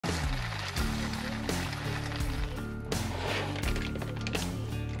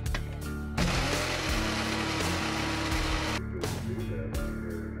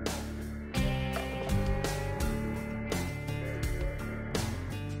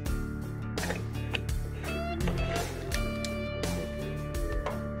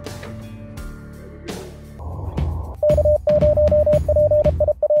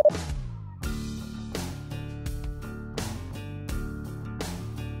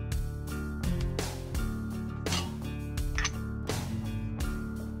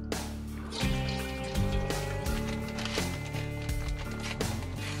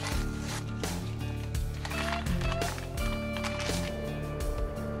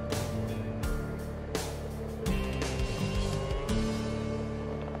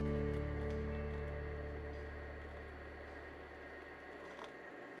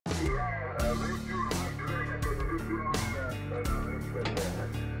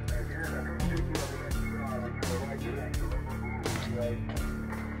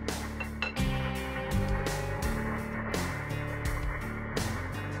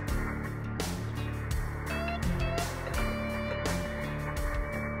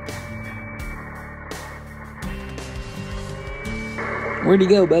Where'd he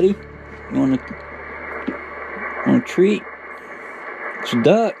go, buddy? You want a treat? It's a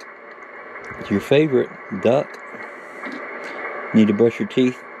duck. It's your favorite duck. Need to brush your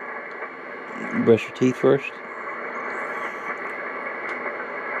teeth. Brush your teeth first.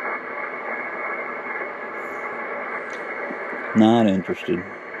 Not interested.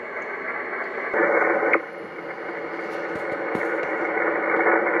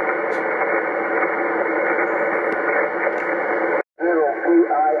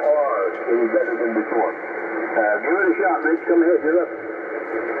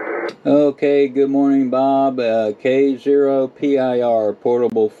 Okay, good morning, Bob. K0PIR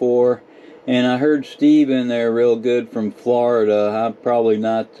Portable 4. And I heard Steve in there real good from Florida. I'm probably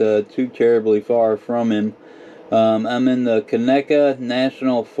not too terribly far from him. I'm in the Conecuh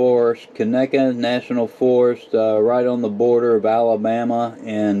National Forest. Conecuh National Forest, right on the border of Alabama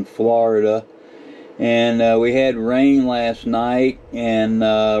and Florida. And we had rain last night, and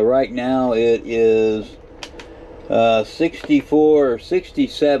right now it is 67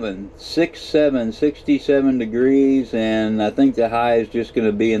 degrees, and I think the high is just going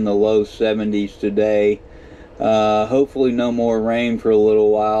to be in the low 70s today. Hopefully no more rain for a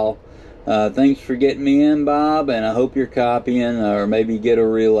little while. Thanks for getting me in, Bob, and I hope you're copying, or maybe get a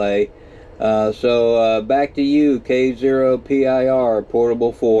relay. So back to you, K0PIR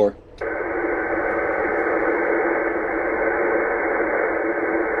Portable 4.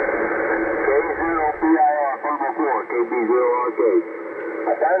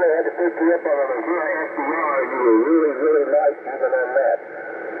 I finally had to pick you up on a Missouri SDR, and you were really nice even on that.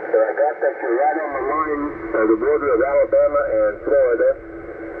 So I got that you're right on the line of the border of Alabama and Florida.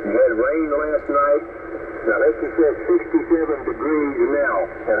 You had rain last night. Now, like you said, 67 degrees now,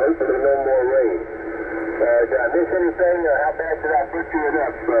 and hopefully no more rain. Did I miss anything, or how bad did I butcher it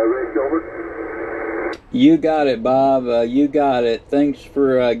up, Rich? Over? You got it, Bob. You got it. Thanks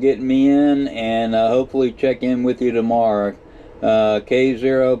for getting me in, and hopefully check in with you tomorrow.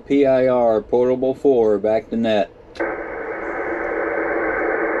 K0PIR Portable 4, back to net. Okay,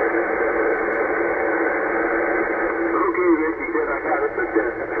 Rick, you said I got it, but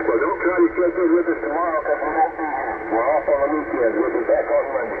well, don't try to check in with us tomorrow because we won't be here. We're off on the weekend. We'll be back on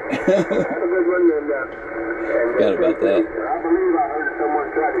Monday. Have a good one, and Forgot about that. I believe I heard someone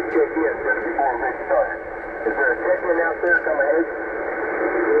try to check in just before Rick started. Is there a check-in out there? Come ahead.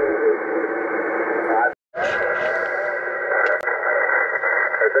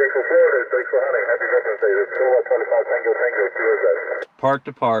 Thanks for Florida. Thanks for hunting. Happy Veterans Day. This is Kilo 25 Tango Tango. Park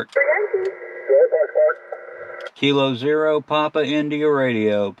to park. Kilo 0 Papa India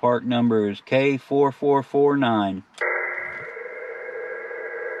Radio. Park number is K4449.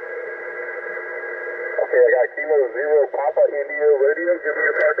 Okay, I got Kilo 0 Papa India Radio. Give me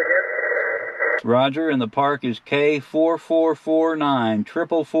your park again. Roger, and the park is K4449.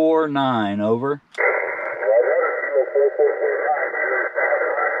 4449, over.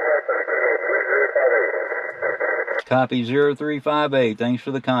 Copy 0358. Thanks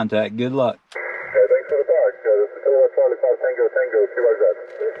for the contact. Good luck. Thanks for the park. This is Kilo 25 Tango Tango. Kilo Z.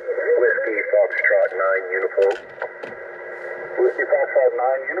 Whiskey Foxtrot 9 uniform. Whiskey Foxtrot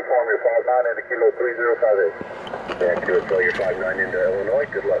 9 uniform. You're 59 into Kilo 3058. Yeah, Kilo, throw your 59 into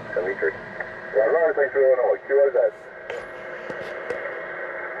Illinois. Good luck. Dimitri. Roger, thanks for Illinois. Kilo Z.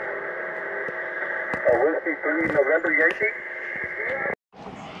 Whiskey 3 November Yankee.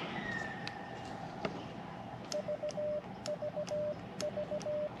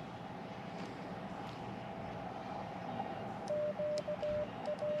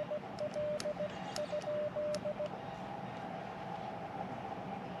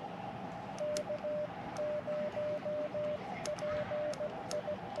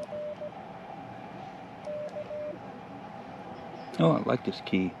 Oh, I like this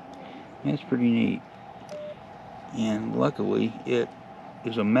key. It's pretty neat. And luckily it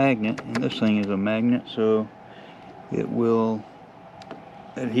is a magnet, and this thing is a magnet, so it will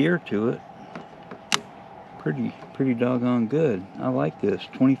adhere to it pretty doggone good. I like this.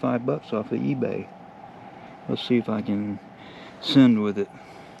 25 bucks off of eBay. Let's see if I can send with it.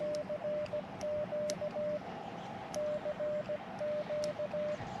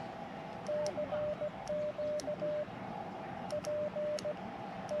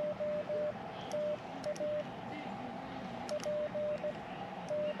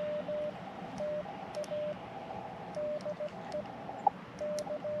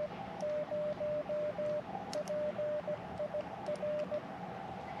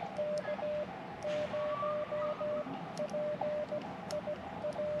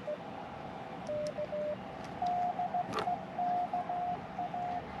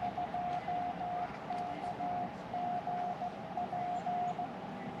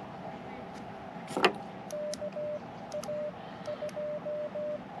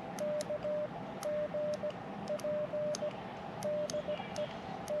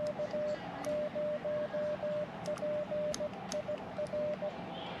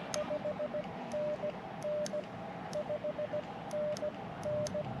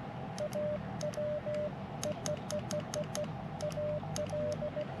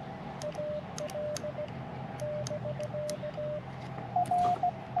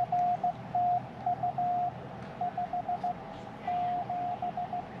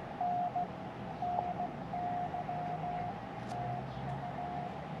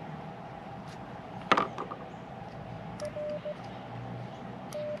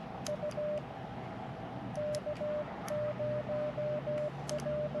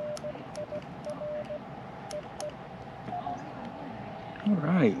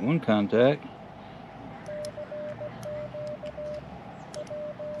 Alright, one contact.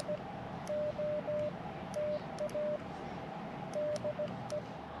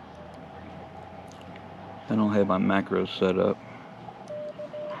 I don't have my macros set up.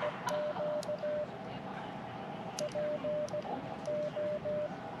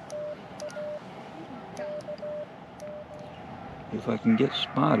 If I can get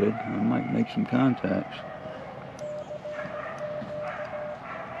spotted, I might make some contacts.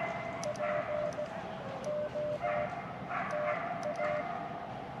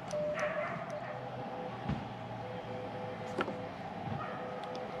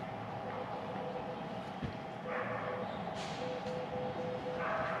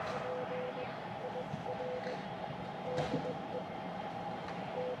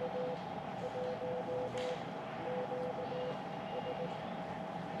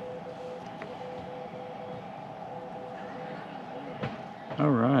 All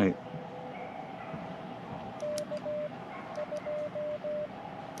right.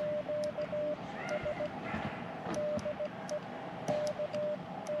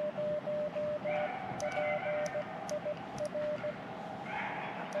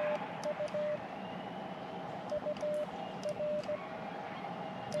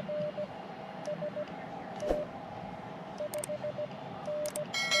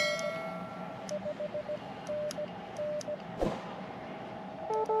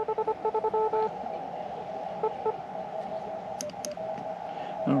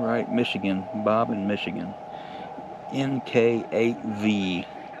 All right, Michigan, Bob in Michigan. NK8V.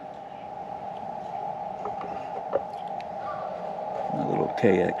 My little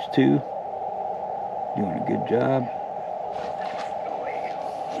KX2. Doing a good job.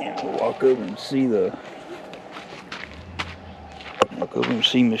 And we'll walk over and see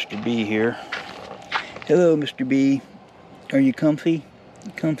Mr. B here. Hello, Mr. B. Are you comfy?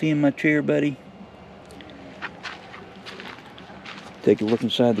 You comfy in my chair, buddy? Take a look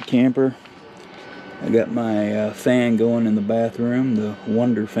inside the camper. I got my fan going in the bathroom, the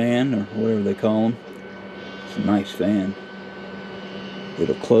Wonder fan, or whatever they call them. It's a nice fan.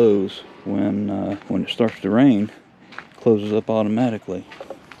 It'll close when it starts to rain. It closes up automatically.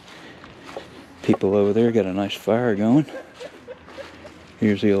 People over there got a nice fire going.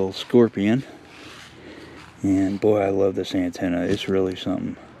 Here's the old Scorpion. And boy, I love this antenna. It's really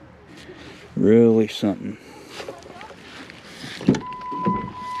something. Really something.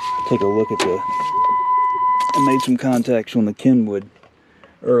 Take a look at I made some contacts on the Kenwood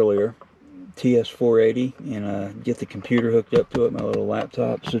earlier, TS480, and get the computer hooked up to it. My little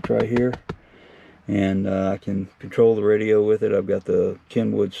laptop sits right here, and I can control the radio with it. I've got the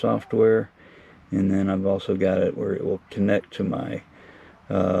Kenwood software, and then I've also got it where it will connect to my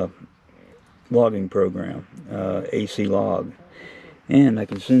logging program, AC log, and I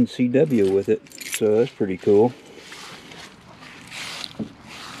can send CW with it, so that's pretty cool.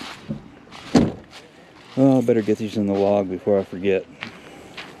 Well, I better get these in the log before I forget.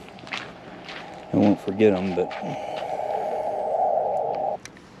 I won't forget them, but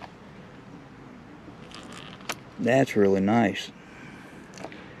that's really nice.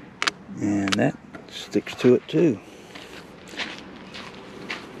 And that sticks to it too.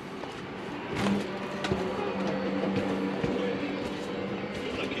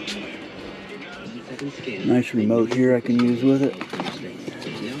 Nice remote here I can use with it.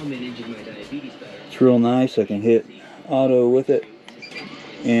 It's real nice. I can hit auto with it,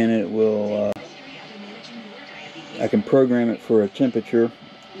 and it will I can program it for a temperature.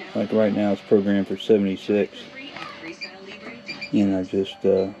 Like right now it's programmed for 76, and I just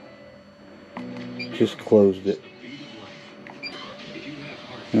closed it.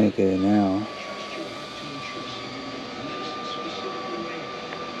 Okay, now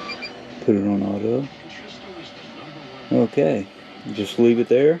put it on auto. Okay, just leave it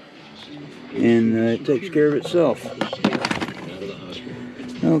there. and it takes care of itself.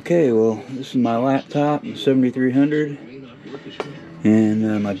 Okay, well, this is my laptop, 7300,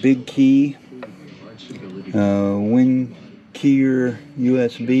 and my big key, Win Keyer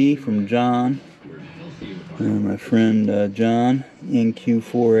USB from John, my friend John,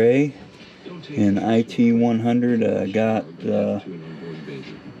 NQ4A, and IT100 I got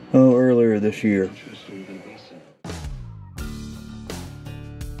earlier this year.